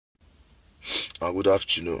Good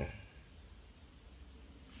afternoon.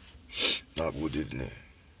 Good evening.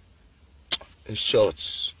 In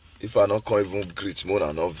short, if I not can even greet more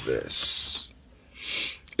than not verse.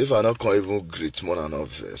 If I not can even greet more than not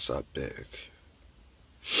verse, I beg.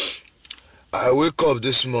 I wake up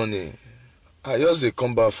this morning. I just dey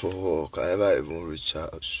come back for work. I never even reach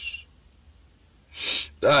house.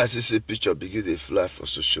 Then I see picture begin dey fly for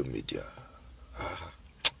social media.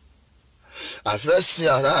 I first see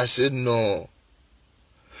and I said no.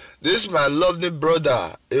 This my lovely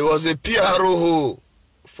brother. He was a PRO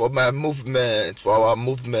for my movement, for our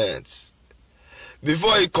movement.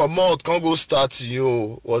 Before he come out, can go start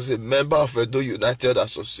was a member of Edo United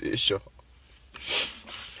Association.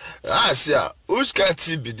 I say, which kind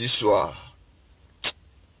of be this one?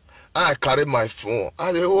 I carry my phone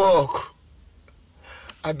and they walk.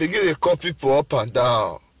 I begin to call people up and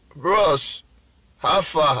down. Bros, how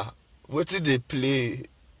far? What did they play?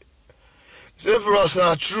 Say bros,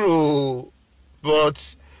 not true,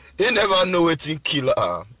 but he never know what he kill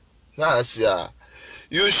her. Now I say,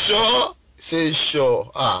 you sure? Say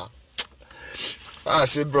sure. I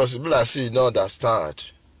say bros, people I say you don't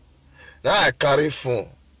understand. Now I carry phone.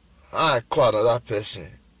 I call another person.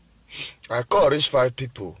 I call reach 5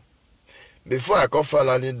 people. Before I call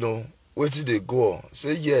finally know where did they go?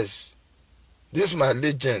 Say yes. This my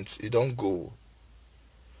legend. He don't go.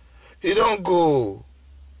 He don't go.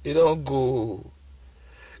 He don't go.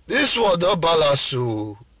 This word don't balance.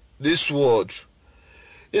 This word.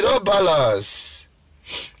 It don't balance.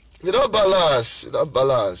 It don't balance. It don't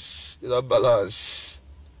balance. It don't balance.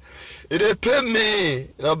 It dey pay me.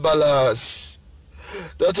 It don't balance.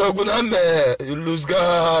 Dr. OGUNAME, you lose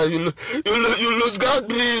God, you lose God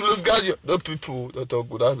me, you lose God the people. Dr.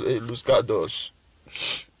 OGUNAME, you lose God us.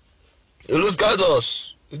 You lose God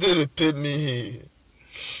us. They pay me.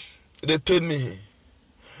 They pay me.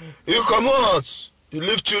 You come out, you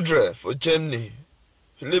leave children for Germany.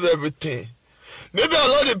 You leave everything. Maybe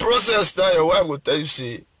along the process now your wife will tell you,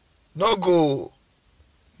 say, no go,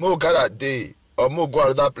 more got a day, or more go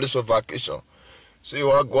to that place of vacation. So you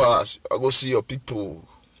want to go ask, you want to go see your people.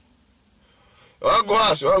 You want to go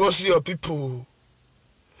ask, you want to go see your people.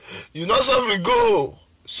 You not simply go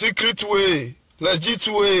secret way, legit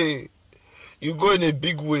way. You go in a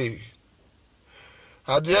big way.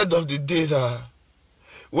 At the end of the day,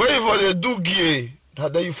 when you for the do gay,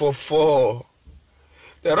 that day you for fall.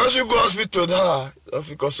 The rush you go hospital now, don't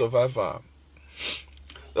think of survivor.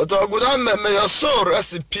 Dr. OGUNAME, may your soul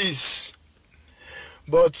rest in peace.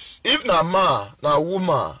 But if na man, na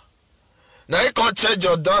woman, now you can't change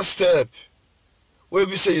your dance step. Where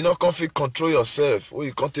we say you not can control yourself, where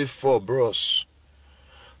you can't take 4 bros.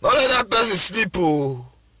 Not let that person sleep, oh.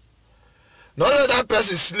 Not let that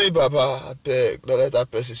person sleep, Baba. I beg, don't let that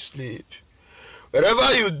person sleep.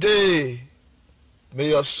 Wherever you day, may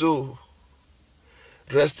your soul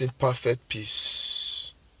rest in perfect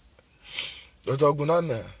peace. Dr.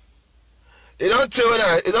 OGUNAME. It don't tell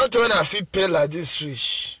when I feel pain like this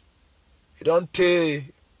rich. It don't tell.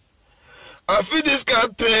 I feel this kind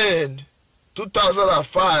of pain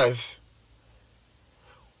 2005.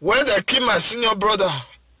 When they killed my senior brother,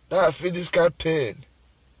 now I feel this kind of pain.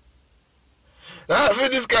 Now I feel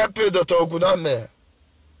this kind of pain, Dr. OGUNAME.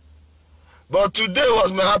 But today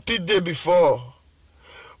was my happy day before.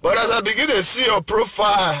 But as I begin to see your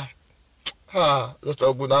profile, Dr.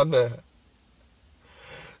 OGUNAME,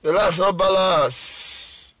 the life not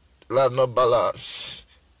balance. The life not balance.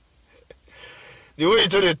 The way you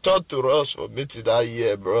told they talk to us for me to that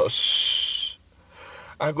year, bros.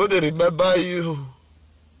 I go to remember you,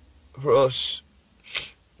 bros.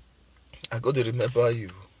 I go to remember you.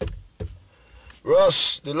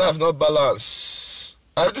 Bros, the life not balance.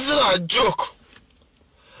 I just said a joke.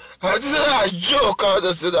 I just said a joke. I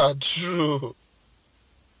just said that true.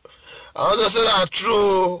 I just said that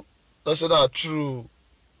true. I said that true.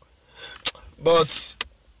 But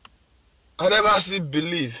I never see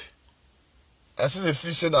believe. I see the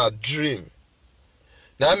feel saying a dream.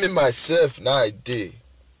 Now me myself, now I day.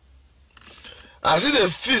 I see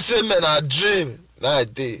the feel saying man a dream, now I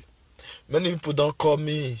day. Many people don't call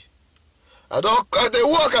me. They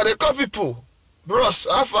work and they call people. Bros,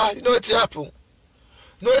 how far? You know what happen?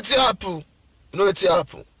 You know what happen? You know what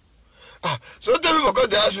happen? So tell people because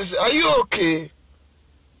they ask me, say, are you okay?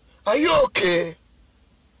 Are you okay?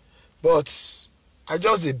 But I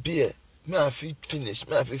just a beer. Me I feel finish.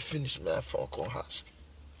 Me I feel finish. Me I phone come ask.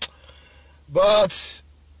 But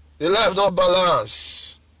the life not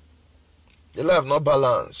balance. The life not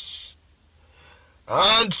balance.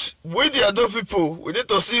 And with the other people, we need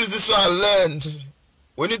to see this one and learn.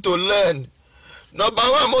 We need to learn. Number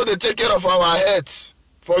one, more they take care of our heads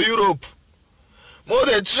for Europe. More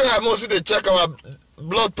they try, mostly they check our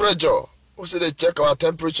blood pressure. Mostly they check our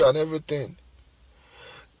temperature and everything.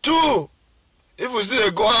 2, if we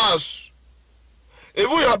still go house, if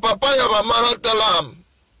we your papa and your mama tell them,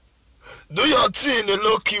 do your thing in a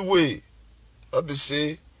low-key way. Not be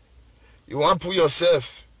say, you want to put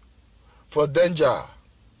yourself for danger.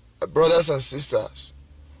 Brothers and sisters,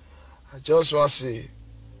 I just want to say,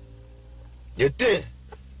 you think,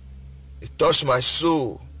 it touched my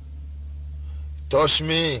soul. It touched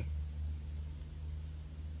me.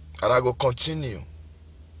 And I go continue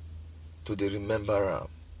to the remember am.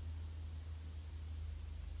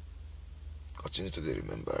 Continue to the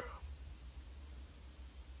remember am.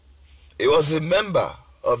 He was a member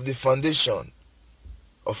of the foundation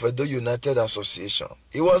of Edo United Association.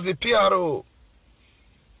 He was the PRO.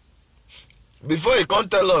 Before he come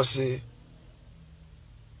tell us, he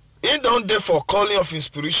don't dey for calling of his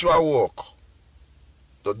spiritual work.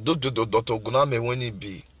 Dr. OGUNAME when he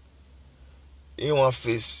be, he want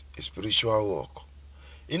face his spiritual work.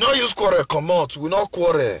 He not use quarrel come out. We not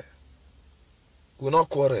quarrel. We not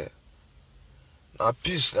quarrel. Now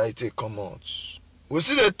peace na it take come out. We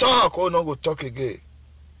see the talk, oh no go talk again.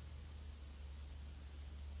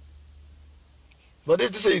 But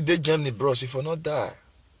if they say you did Germany, bros, if you not die.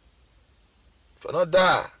 If you not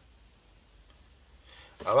die.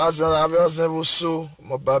 I was never so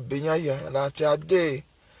my baby and I tell a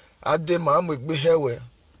day my am with be here where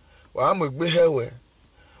I'm with be here where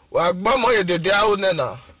I bomb my de down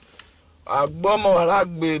nena. I bomb my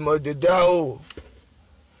lag be my de down.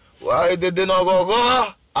 Why they did not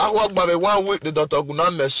go? I work by 1 week the Dr.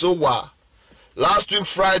 OGUNAME so wa. Last week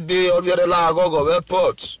Friday or the other la go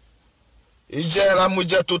airport. Ije la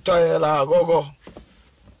muje to tie la go.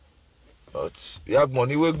 But we have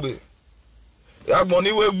money we be. We have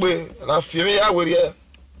money we be. Na fi me ya we here.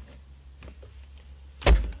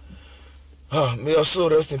 May your soul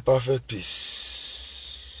rest in perfect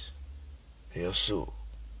peace. May your soul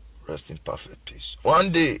rest in perfect peace. One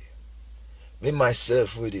day, me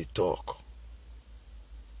myself wey dey talk,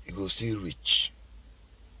 you go see rich.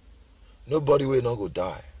 Nobody will not go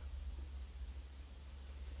die.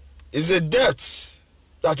 It's a death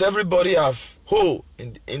that everybody have hold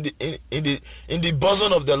in the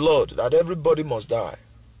bosom of the Lord, that everybody must die.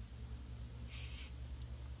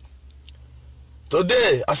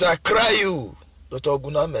 Today, as I cry you, Dr.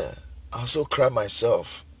 OGUNAME, I also cry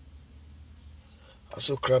myself. I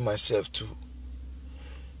also cry myself too.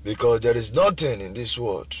 Because there is nothing in this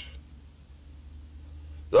world.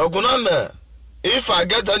 Dr. OGUNAME, if I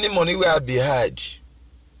get any money where I be hide,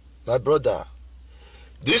 my brother,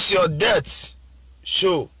 this your death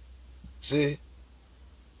show. See,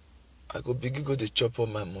 I go begin go to chop up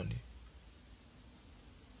my money.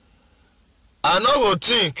 I no go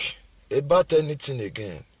think about anything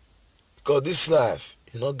again, because this life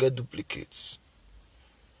you not get duplicates.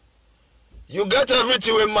 You get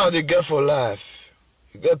everything we man they get for life.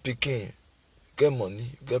 You get pikin, you get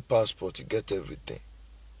money, you get passport, you get everything.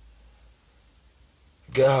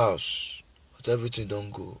 You get house, but everything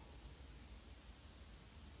don't go.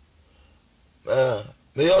 Man,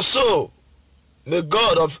 may your soul, may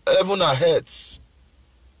God of heaven and earth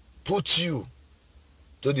put you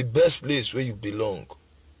to the best place where you belong.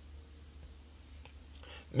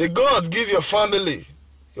 May God give your family,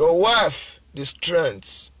 your wife, the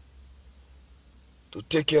strength to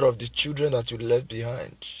take care of the children that you left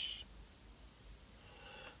behind.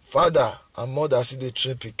 Father and mother see the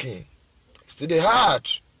train pikin. Still they hard.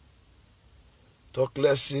 Talk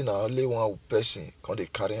less sin only one person can they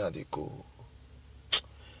carry and they go.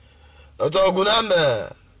 Dr.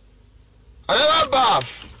 OGUNAME, I never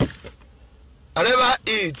bath. I never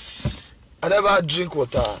eat. I never drink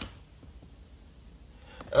water.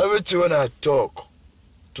 Everything when I talk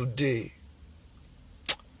today,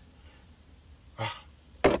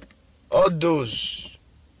 all those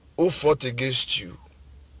who fought against you,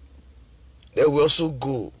 they will also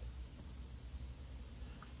go.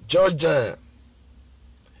 Judge them.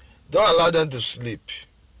 Don't allow them to sleep.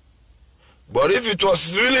 But if it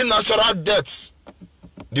was really natural death,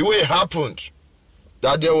 the way it happened,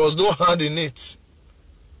 that there was no hand in it,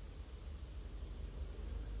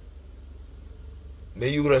 may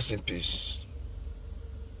you rest in peace.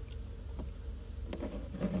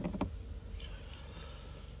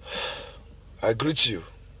 I greet you.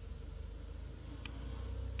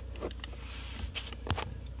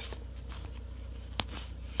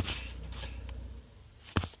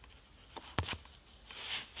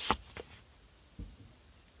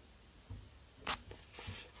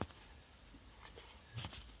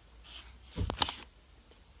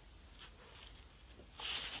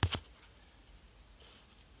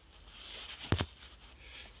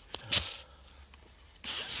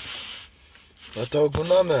 But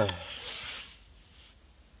OGUNAME,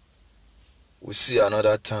 we see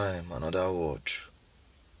another time, another word.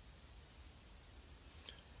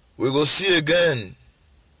 We go see again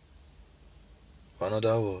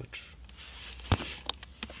another word.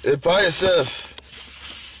 Epa yourself.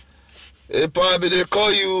 Epa, I be dey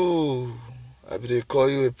call you. I be dey call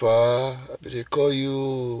you, Epa. I be dey call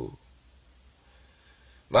you.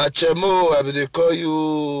 My Chemo, I be dey call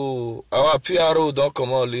you. Our PRO don't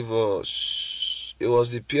come out leave us. It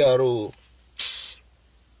was the PRO.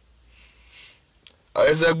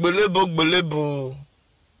 I said, Gbelebo.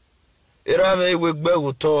 Irame wegbe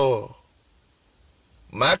uto.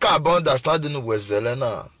 My car understanding was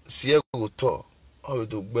Zelena. Sie uto. Oh,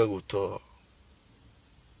 do gbe uto.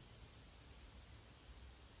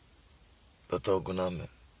 But OGUNAME,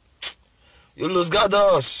 you lose guard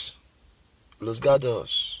us. Lose guard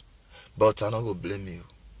us. But I not go blame you.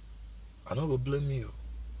 I not go blame you.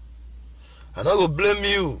 I not go blame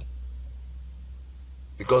you.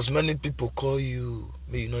 Because many people call you,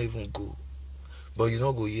 may you not even go. But you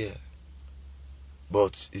not go here.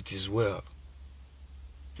 But it is well.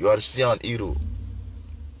 You are still an hero.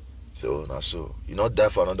 So now so. You not die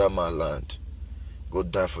for another man's land. Go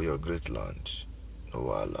die for your great land. No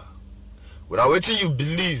Allah. When I wait till you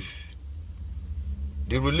believe,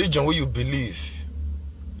 the religion where you believe,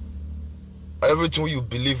 everything you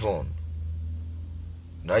believe on,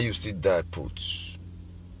 now you still die put.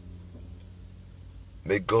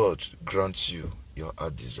 May God grant you your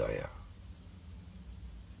heart desire.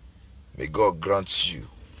 May God grant you,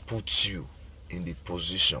 put you in the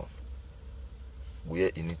position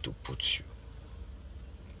where He need to put you.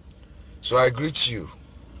 So I greet you.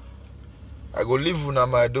 I go live with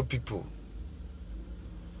my other people.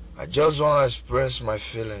 I just want to express my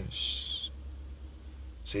feelings.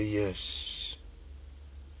 Say yes.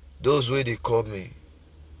 Those way they call me,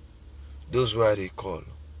 those way they call.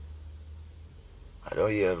 I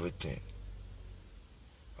don't hear everything.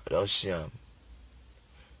 I don't see them.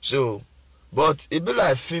 So, but it be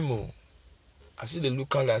like film. I see the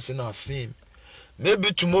look like I see now film.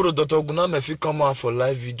 Maybe tomorrow Dr. OGUNAME if he come out for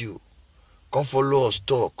live video, come follow us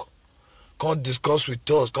talk. Can't discuss with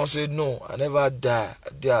us. Can't say, no, I never die. I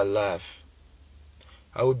die alive.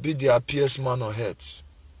 I will be the happiest man on earth.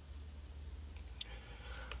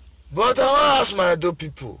 But I want to ask my other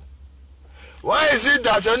people, why is it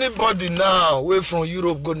that anybody now away from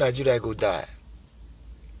Europe go Nigeria go die?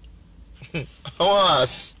 I want to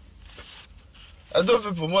ask. Other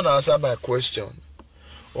people want to answer my question.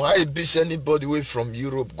 Why is anybody away from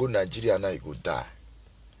Europe go Nigeria now go die?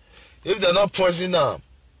 If they're not poisoning them,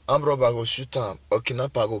 armed robber go shoot him, or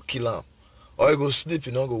kidnapper go kill him, or he go sleep,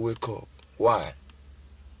 he not go wake up. Why?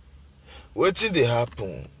 Wetin dey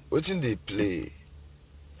happen? Wetin dey play?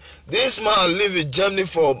 This man live in Germany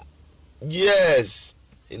for years,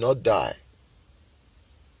 he not die.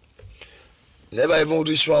 Never even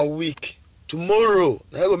reach 1 week. Tomorrow,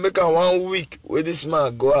 now I go make am 1 week where this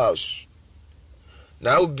man go house.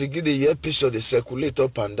 Now I will begin the hear picture they circulate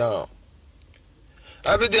up and down.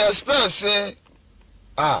 I be the expect say,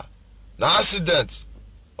 na accident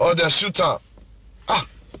or they shoot him.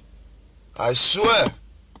 I swear,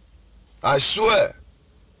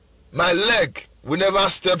 my leg will never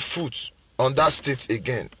step foot on that state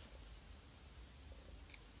again.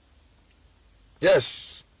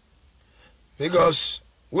 Yes, because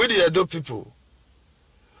with the Edo people,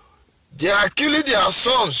 they are killing their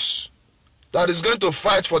sons that is going to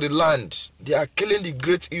fight for the land. They are killing the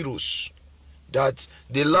great heroes that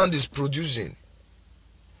the land is producing.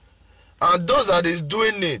 And those that is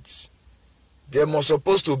doing it, there must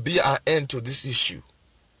supposed to be an end to this issue.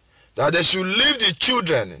 That they should leave the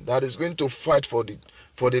children that is going to fight for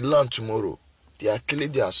the land tomorrow. They are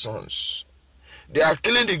killing their sons. They are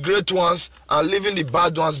killing the great ones and leaving the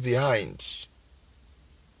bad ones behind.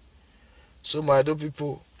 So my dear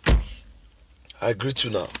people, I greet you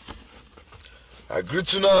now. I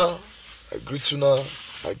greet you now. I greet you now.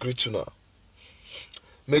 I greet you now.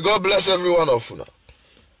 May God bless every one of you now.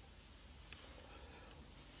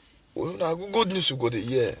 Well, now good news we go to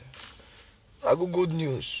hear. Now good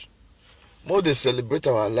news. More they celebrate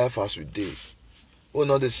our life as we did. More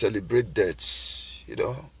not they celebrate death, you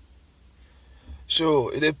know. So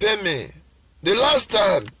it pay me. The last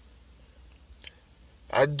time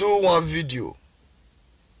I do one video,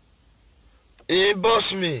 he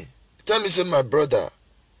inboxed me. Tell me, say, my brother,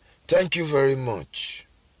 thank you very much.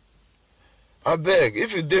 I beg,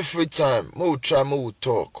 if you dey free time, we will try, we will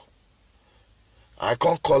talk. I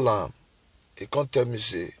can't call him. He can't tell me,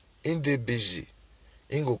 say, he dey busy.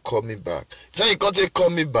 He go call me back. Then he can't call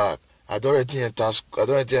me back. I don't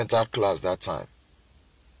enter class that time.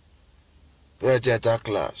 Don't enter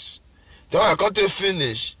class. Then I come to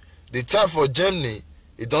finish. The time for Germany,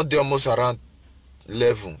 it don't do almost around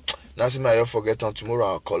 11. Now see my forget on tomorrow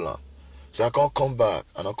I'll call him. So I can't come back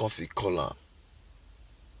and I can't fit call him.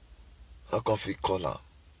 I can't fit call him.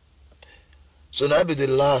 So now be the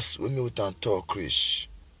last when me we can talk, Chris.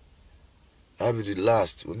 Now be the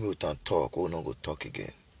last when me we can talk. We not go talk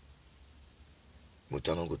again. We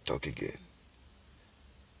not go talk again.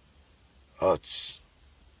 But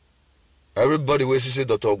everybody will say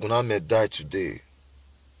Dr. OGUNAME died today.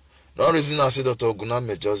 No reason I say Dr.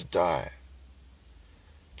 OGUNAME just die.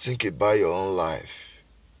 Think about your own life.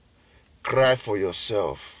 Cry for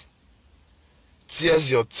yourself. Tears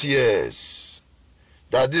your tears.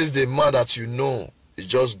 That this is the man that you know is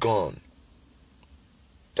just gone.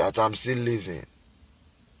 That I'm still living.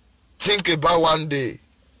 Think about one day.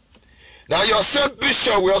 Now your same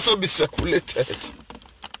picture will also be circulated.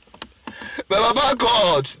 But Baba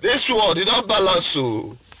God, this world, it don't balance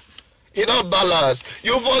so. It don't balance.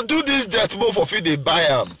 You for do this debt, both of you they buy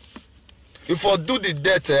them. You for do the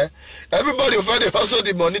debt, everybody will find also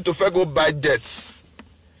the money to go buy debts.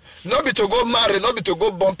 Not be to go marry, not be to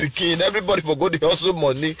go born pikin. Everybody for go the hustle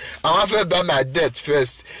money. I want to buy my debt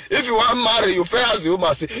first. If you want marry, you first ask the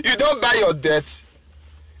woman, say, you don't buy your debt.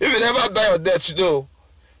 If you never buy your debt, you know.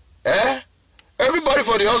 Everybody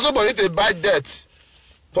for the hustle money to buy debt.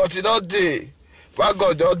 But you know they, what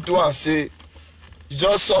God don't do and say,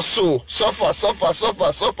 just suffer.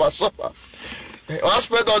 I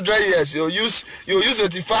spend 100 years, you use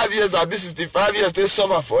 85 years and be 65 years to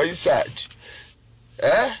suffer for inside.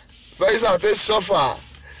 For inside they suffer.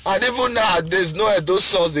 And even now there's no those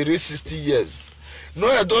sons they reach 60 years.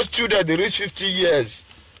 No those children they reach 50 years.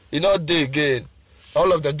 You know they again.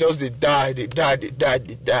 All of them just they die.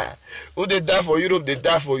 Who they die for Europe, they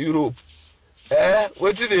die for Europe.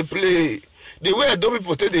 What did they play? The way those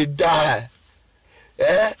people say they die.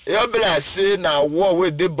 You be like say now war where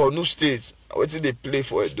they Borno State. What did they play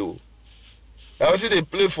for it though? What did they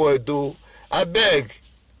play for it though? I beg.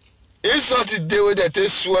 If something they will they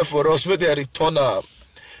swear for us, may they return up.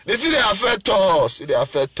 They say they affect us. They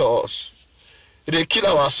affect us. They kill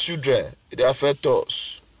our children. They affect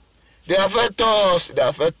us. They affect us. They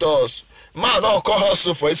affect us. Man, don't call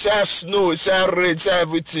hustle for it's snow, it's rain, it's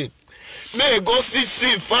everything. May go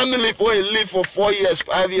see family for a live for 4 years,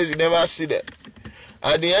 5 years, you never see them.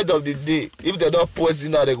 At the end of the day, if they don't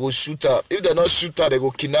poison her, they go shoot her. If they don't shoot her, they go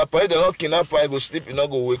kidnap her. If they don't kidnap her, they go sleep, you not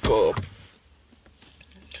go wake up.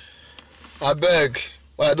 I beg,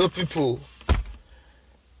 why do people?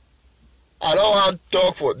 I don't want to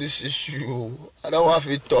talk for this issue. I don't want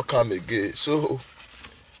to talk again. So